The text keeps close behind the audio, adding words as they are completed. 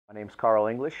My name's Carl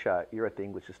English. You're at the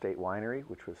English Estate Winery,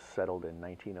 which was settled in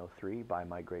 1903 by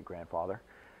my great-grandfather.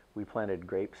 We planted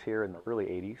grapes here in the early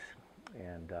 80s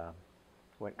and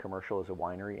went commercial as a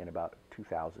winery in about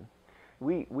 2000.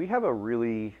 We have a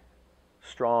really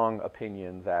strong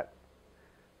opinion that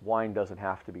wine doesn't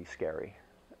have to be scary,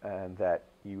 and that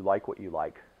you like what you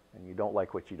like and you don't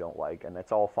like what you don't like, and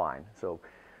that's all fine. So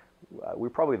we're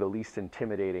probably the least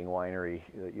intimidating winery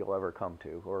that you'll ever come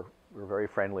to. We're very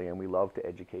friendly and we love to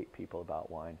educate people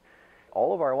about wine.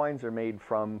 All of our wines are made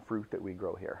from fruit that we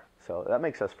grow here, so that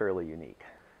makes us fairly unique.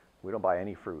 We don't buy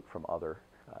any fruit from other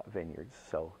vineyards,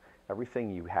 so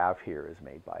everything you have here is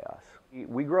made by us.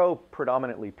 We grow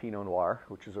predominantly Pinot Noir,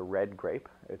 which is a red grape.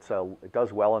 It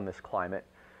does well in this climate,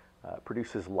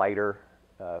 produces lighter,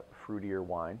 fruitier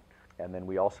wine. And then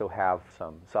we also have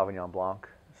some Sauvignon Blanc,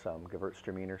 some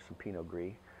Gewürztraminer, some Pinot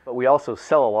Gris. But we also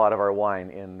sell a lot of our wine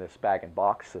in this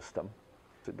bag-and-box system.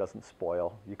 It doesn't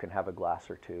spoil. You can have a glass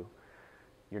or two.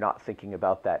 You're not thinking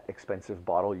about that expensive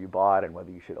bottle you bought and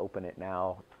whether you should open it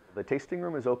now. The tasting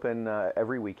room is open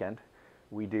every weekend.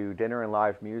 We do dinner and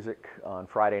live music on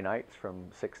Friday nights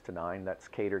from 6 to 9. That's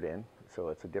catered in, so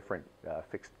it's a different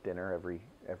fixed dinner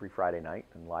every Friday night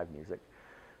and live music.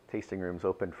 Tasting room's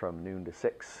open from noon to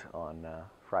 6 on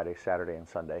Friday, Saturday, and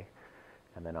Sunday.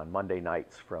 And then on Monday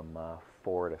nights from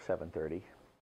 4 to 7:30.